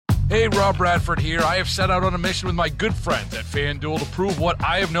Hey, Rob Bradford here. I have set out on a mission with my good friends at FanDuel to prove what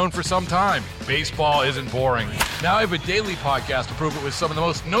I have known for some time. Baseball isn't boring. Now I have a daily podcast to prove it with some of the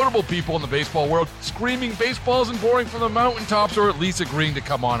most notable people in the baseball world, screaming baseball isn't boring from the mountaintops, or at least agreeing to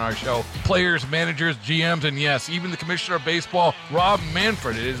come on our show. Players, managers, GMs, and yes, even the commissioner of baseball, Rob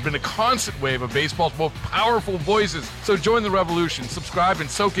Manfred. It has been a constant wave of baseball's most powerful voices. So join the revolution. Subscribe and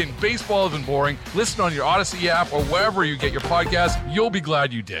soak in Baseball Isn't Boring. Listen on your Odyssey app or wherever you get your podcasts. You'll be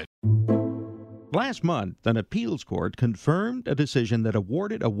glad you did. Last month, an appeals court confirmed a decision that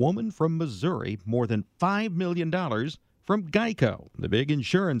awarded a woman from Missouri more than $5 million from Geico, the big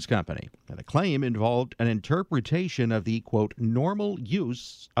insurance company. And the claim involved an interpretation of the, quote, normal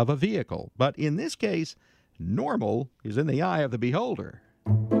use of a vehicle. But in this case, normal is in the eye of the beholder.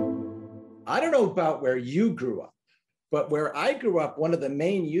 I don't know about where you grew up, but where I grew up, one of the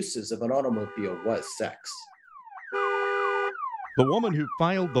main uses of an automobile was sex. The woman who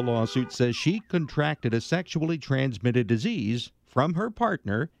filed the lawsuit says she contracted a sexually transmitted disease from her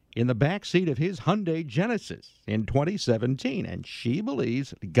partner in the backseat of his Hyundai Genesis in 2017, and she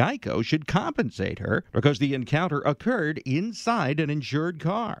believes Geico should compensate her because the encounter occurred inside an insured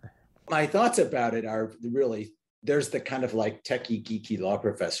car. My thoughts about it are really, there's the kind of like techie, geeky law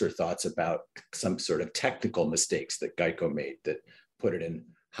professor thoughts about some sort of technical mistakes that Geico made that put it in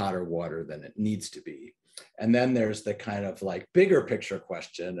hotter water than it needs to be. And then there's the kind of like bigger picture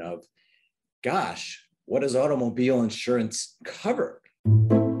question of, gosh, what does automobile insurance cover?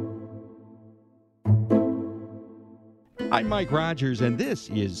 I'm Mike Rogers, and this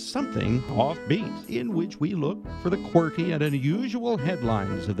is Something Offbeat, in which we look for the quirky and unusual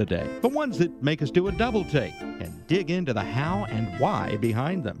headlines of the day, the ones that make us do a double take and dig into the how and why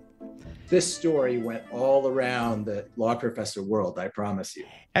behind them. This story went all around the law professor world, I promise you.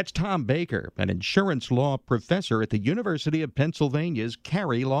 That's Tom Baker, an insurance law professor at the University of Pennsylvania's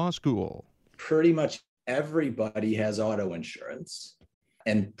Carey Law School. Pretty much everybody has auto insurance,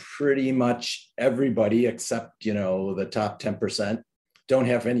 and pretty much everybody except, the top 10% don't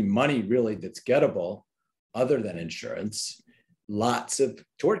have any money really that's gettable other than insurance. Lots of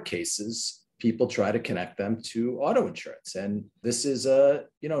tort cases, people try to connect them to auto insurance. And this is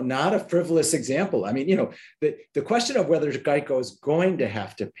not a frivolous example. I mean, the question of whether Geico is going to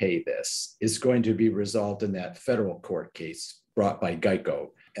have to pay this is going to be resolved in that federal court case brought by Geico.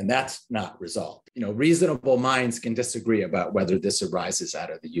 And that's not resolved. Reasonable minds can disagree about whether this arises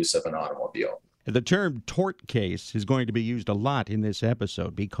out of the use of an automobile. The term tort case is going to be used a lot in this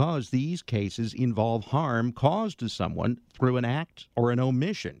episode because these cases involve harm caused to someone through an act or an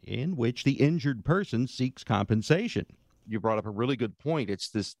omission in which the injured person seeks compensation. You brought up a really good point. It's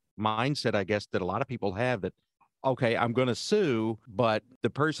this mindset, I guess, that a lot of people have that, okay, I'm going to sue, but the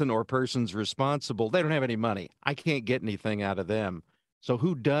person or persons responsible, they don't have any money. I can't get anything out of them. So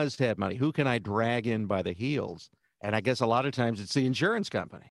who does have money? Who can I drag in by the heels? And I guess a lot of times it's the insurance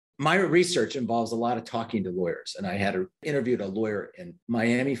company. My research involves a lot of talking to lawyers, and I had interviewed a lawyer in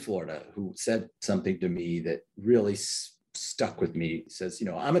Miami, Florida, who said something to me that really stuck with me. He says,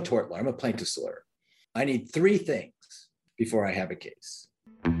 I'm a tort lawyer, I'm a plaintiff's lawyer. I need 3 things before I have a case.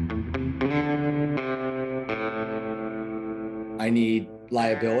 I need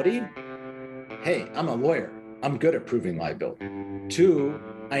liability. Hey, I'm a lawyer. I'm good at proving liability. 2,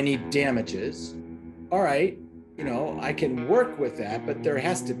 I need damages. All right. I can work with that, but there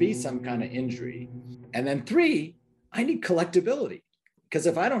has to be some kind of injury. And then 3, I need collectability. Because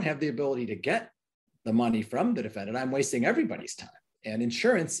if I don't have the ability to get the money from the defendant, I'm wasting everybody's time. And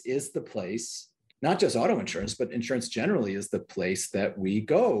insurance is the place, not just auto insurance, but insurance generally is the place that we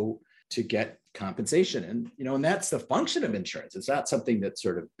go to get compensation. And that's the function of insurance. It's not something that's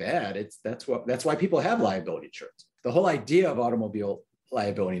sort of bad. That's why people have liability insurance. The whole idea of automobile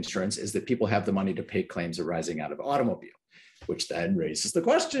liability insurance is that people have the money to pay claims arising out of automobile, which then raises the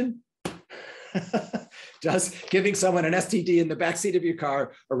question, does giving someone an STD in the backseat of your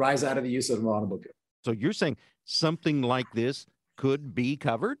car arise out of the use of an automobile? So you're saying something like this could be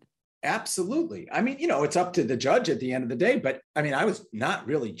covered? Absolutely. I mean, it's up to the judge at the end of the day, but I mean, I was not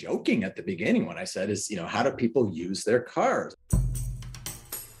really joking at the beginning when I said how do people use their cars?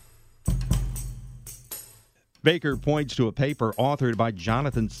 Baker points to a paper authored by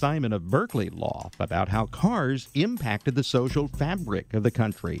Jonathan Simon of Berkeley Law about how cars impacted the social fabric of the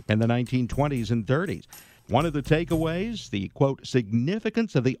country in the 1920s and 30s. One of the takeaways, the, quote,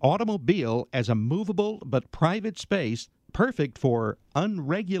 significance of the automobile as a movable but private space perfect for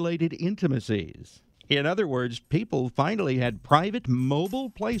unregulated intimacies. In other words, people finally had private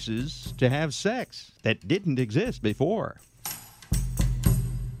mobile places to have sex that didn't exist before.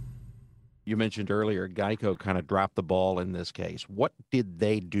 You mentioned earlier Geico kind of dropped the ball in this case. What did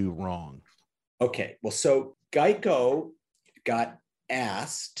they do wrong? Okay, well, so Geico got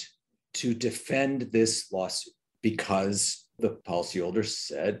asked to defend this lawsuit because the policyholder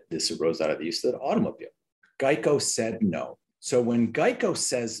said this arose out of the use of the automobile. Geico said no. So when Geico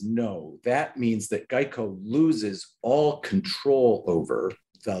says no, that means that Geico loses all control over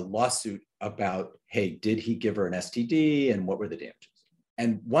the lawsuit about, hey, did he give her an STD and what were the damages?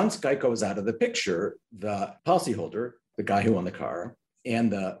 And once Geico is out of the picture, the policyholder, the guy who owned the car,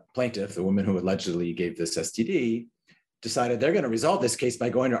 and the plaintiff, the woman who allegedly gave this STD, decided they're going to resolve this case by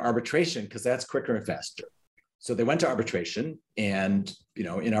going to arbitration because that's quicker and faster. So they went to arbitration, and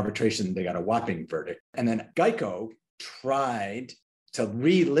in arbitration they got a whopping verdict. And then Geico tried to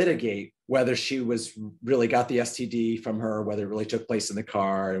relitigate whether she was really got the STD from her, whether it really took place in the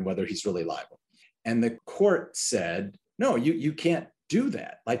car, and whether he's really liable. And the court said, no, you can't do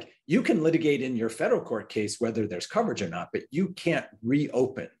that. Like, you can litigate in your federal court case whether there's coverage or not, but you can't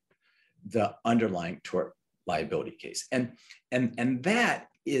reopen the underlying tort liability case. And that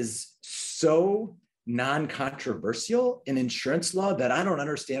is so non-controversial in insurance law that I don't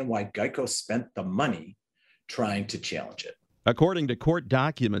understand why Geico spent the money trying to challenge it. According to court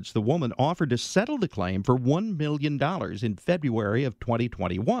documents, the woman offered to settle the claim for $1 million in February of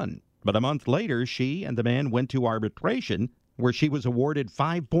 2021. But a month later, she and the man went to arbitration, where she was awarded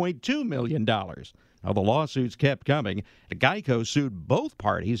 $5.2 million. Now, the lawsuits kept coming. Geico sued both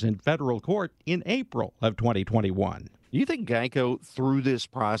parties in federal court in April of 2021. Do you think Geico, through this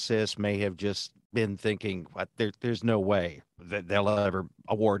process, may have just been thinking, there's no way that they'll ever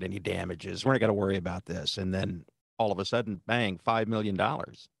award any damages. We're not going to worry about this. And then all of a sudden, bang, $5 million.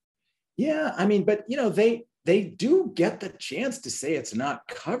 Yeah, I mean, but, they do get the chance to say it's not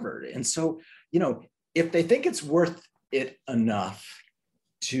covered. And so, if they think it's worth it enough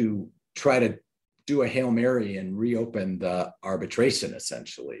to try to do a Hail Mary and reopen the arbitration,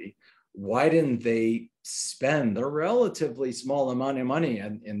 essentially, why didn't they spend a relatively small amount of money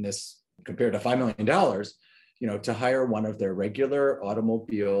in this compared to $5 million, to hire one of their regular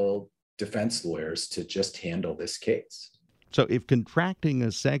automobile defense lawyers to just handle this case? So if contracting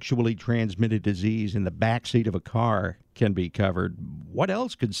a sexually transmitted disease in the backseat of a car can be covered, what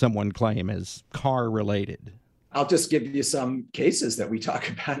else could someone claim as car-related? I'll just give you some cases that we talk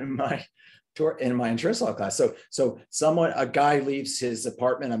about in my insurance law class. So a guy leaves his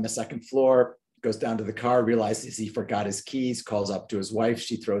apartment on the second floor, goes down to the car, realizes he forgot his keys, calls up to his wife.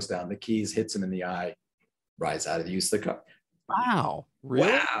 She throws down the keys, hits him in the eye, rides out of the use of the car. Wow.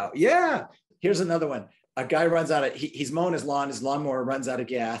 Really? Wow. Yeah. Here's another one. A guy runs out of, he's mowing his lawn, his lawnmower runs out of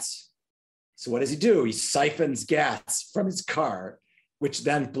gas. So what does he do? He siphons gas from his car, which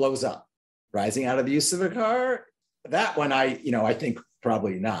then blows up. Rising out of the use of a car? That one, I think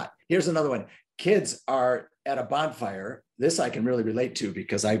probably not. Here's another one. Kids are at a bonfire. This I can really relate to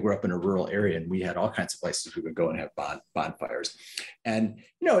because I grew up in a rural area and we had all kinds of places we would go and have bonfires. And,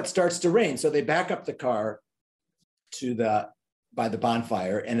 it starts to rain. So they back up the car by the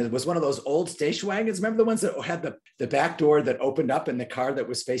bonfire. And it was one of those old station wagons. Remember the ones that had the back door that opened up and the car that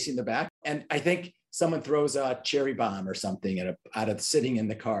was facing the back? And I think someone throws a cherry bomb or something out of sitting in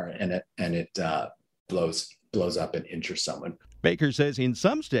the car, and it blows up and injures someone. Baker says in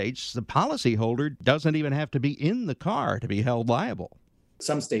some states, the policyholder doesn't even have to be in the car to be held liable.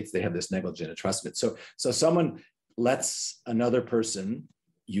 Some states, they have this negligent entrustment. So someone lets another person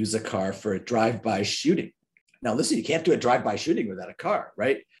use a car for a drive-by shooting. Now, listen, you can't do a drive-by shooting without a car,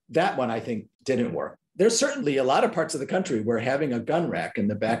 right? That one, I think, didn't work. There's certainly a lot of parts of the country where having a gun rack in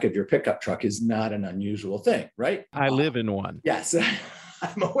the back of your pickup truck is not an unusual thing, right? I live in one. Yes,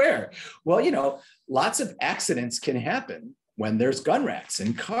 I'm aware. Well, lots of accidents can happen when there's gun racks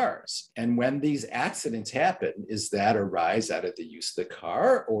in cars. And when these accidents happen, is that arise out of the use of the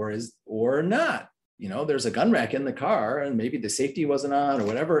car or not? There's a gun rack in the car and maybe the safety wasn't on or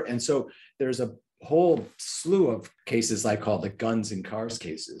whatever. And so there's a whole slew of cases I call the guns in cars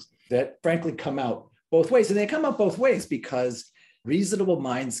cases that frankly come out both ways. And they come out both ways because reasonable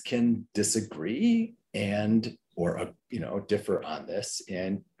minds can disagree or differ on this.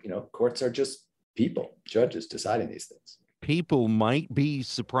 And, courts are just people, judges deciding these things. People might be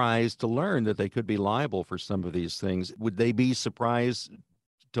surprised to learn that they could be liable for some of these things. Would they be surprised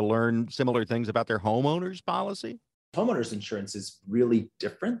to learn similar things about their homeowner's policy? Homeowner's insurance is really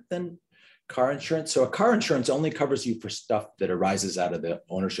different than car insurance. So a car insurance only covers you for stuff that arises out of the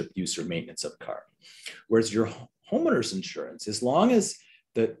ownership, use, or maintenance of a car. Whereas your homeowner's insurance, as long as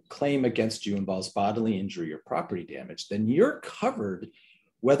the claim against you involves bodily injury or property damage, then you're covered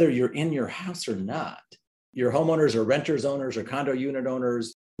whether you're in your house or not. Your homeowners or renters owners or condo unit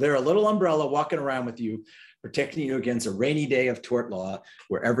owners, They're a little umbrella walking around with you, protecting you against a rainy day of tort law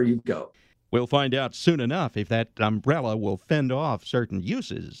wherever you go. We'll find out soon enough if that umbrella will fend off certain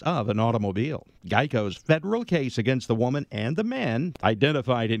uses of an automobile. Geico's federal case against the woman and the man,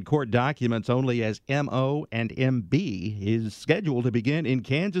 identified in court documents only as MO and MB, is scheduled to begin in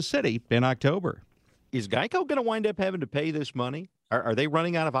Kansas City in October. Is Geico going to wind up having to pay this money? Are they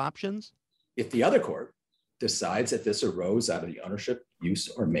running out of options? If the other court decides that this arose out of the ownership, use,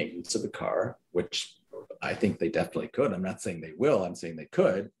 or maintenance of the car, which I think they definitely could. I'm not saying they will. I'm saying they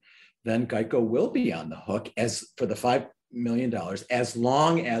could. Then Geico will be on the hook as for the $5 million, as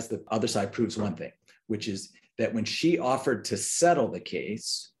long as the other side proves one thing, which is that when she offered to settle the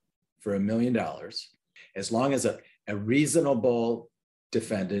case for $1 million, as long as a reasonable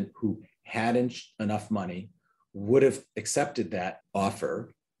defendant who had enough money would have accepted that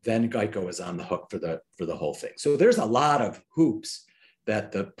offer, then Geico is on the hook for the whole thing. So there's a lot of hoops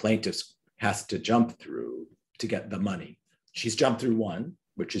that the plaintiffs has to jump through to get the money. She's jumped through one,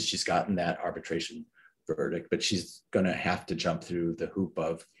 which is she's gotten that arbitration verdict, but she's going to have to jump through the hoop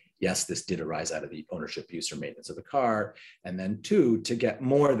of, yes, this did arise out of the ownership, use, or maintenance of the car. And then two, to get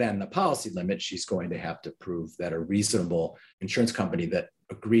more than the policy limit, she's going to have to prove that a reasonable insurance company that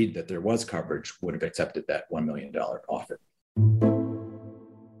agreed that there was coverage would have accepted that $1 million offer.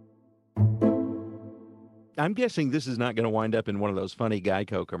 I'm guessing this is not going to wind up in one of those funny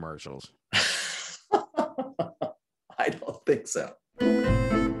Geico commercials. I don't think so.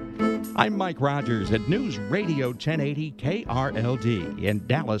 I'm Mike Rogers at News Radio 1080 KRLD in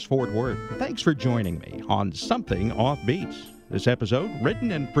Dallas, Fort Worth. Thanks for joining me on Something Off Beats. This episode,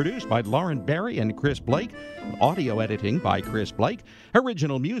 written and produced by Lauren Barry and Chris Blake, audio editing by Chris Blake,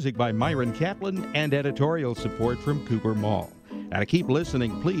 original music by Myron Kaplan, and editorial support from Cooper Mall. Now, to keep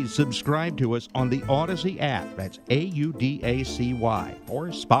listening, please subscribe to us on the Odyssey app. That's AUDACY. Or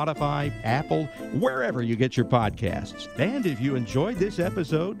Spotify, Apple, wherever you get your podcasts. And if you enjoyed this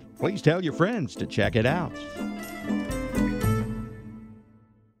episode, please tell your friends to check it out.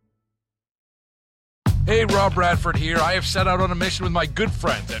 Hey, Rob Bradford here. I have set out on a mission with my good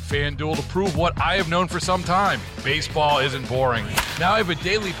friends at FanDuel to prove what I have known for some time. Baseball isn't boring. Now I have a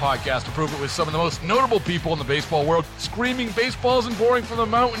daily podcast to prove it with some of the most notable people in the baseball world, screaming baseball isn't boring from the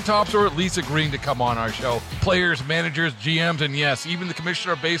mountaintops, or at least agreeing to come on our show. Players, managers, GMs, and yes, even the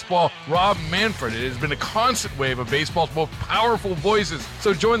commissioner of baseball, Rob Manfred. It has been a constant wave of baseball's most powerful voices.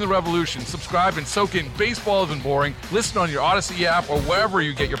 So join the revolution. Subscribe and soak in Baseball Isn't Boring. Listen on your Odyssey app or wherever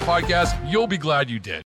you get your podcasts. You'll be glad you did.